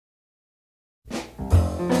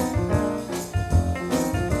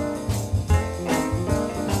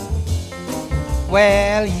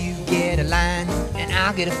Well, you get a line and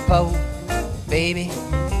I'll get a pole, baby.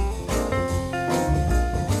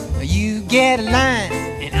 You get a line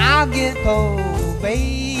and I'll get a pole,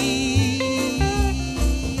 babe.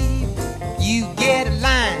 You get a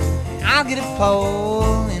line and I'll get a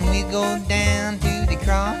pole, and we go down to the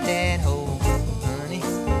crawdad hole, honey,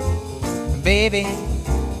 baby,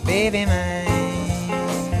 baby mine.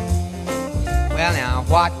 Well, now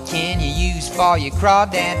what can you use for your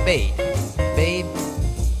crawdad bait, babe?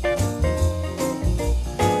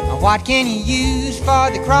 What can you use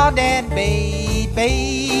for the crawdad bait,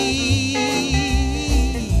 babe?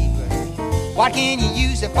 What can you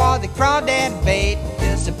use it for the crawdad bait?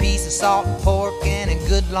 Just a piece of salt and pork and a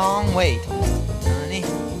good long wait, honey,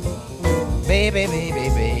 baby, baby,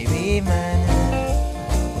 baby mine.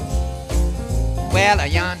 Well,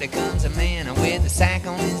 yonder comes a man with a sack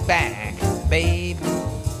on his back, babe.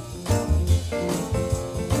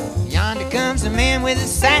 Yonder comes a man with a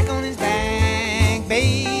sack on his back,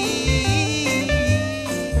 babe.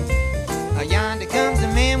 Yonder comes a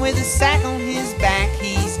man with a sack on his back.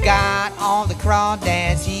 He's got all the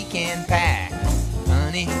crawdads he can pack,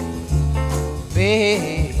 honey,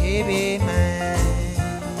 baby mine.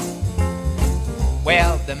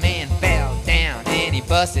 Well, the man fell down and he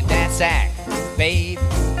busted that sack, babe.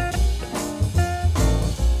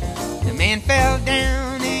 The man fell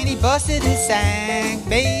down and he busted his sack,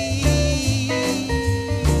 babe.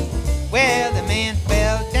 Well, the man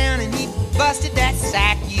fell down and he busted that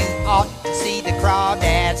sack. You ought to see the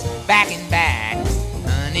crawdads back and back,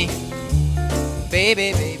 honey,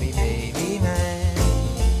 baby, baby, baby mine.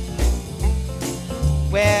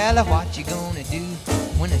 Well, what you gonna do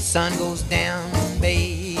when the sun goes down,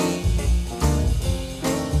 babe?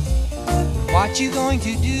 What you going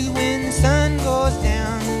to do when the sun goes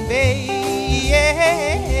down, babe?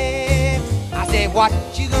 I said, what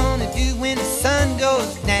you gonna do when the sun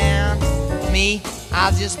goes down? Me,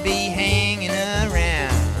 I'll just be hanging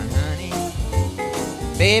around, honey,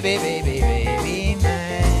 baby, baby, baby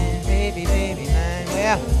mine, baby, baby mine.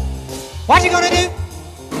 Well, what you gonna do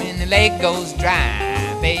when the lake goes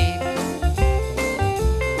dry, babe?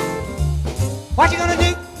 What you gonna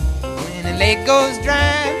do when the lake goes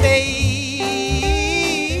dry, babe?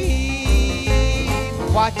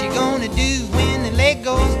 What you gonna do when the lake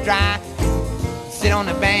goes dry? Sit on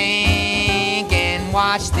the bank and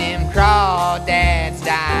watch them crawdads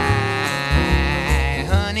die,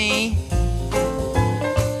 honey.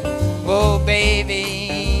 Oh,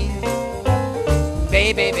 baby,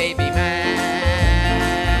 baby, baby mine.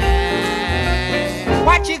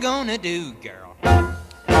 What you gonna do, girl?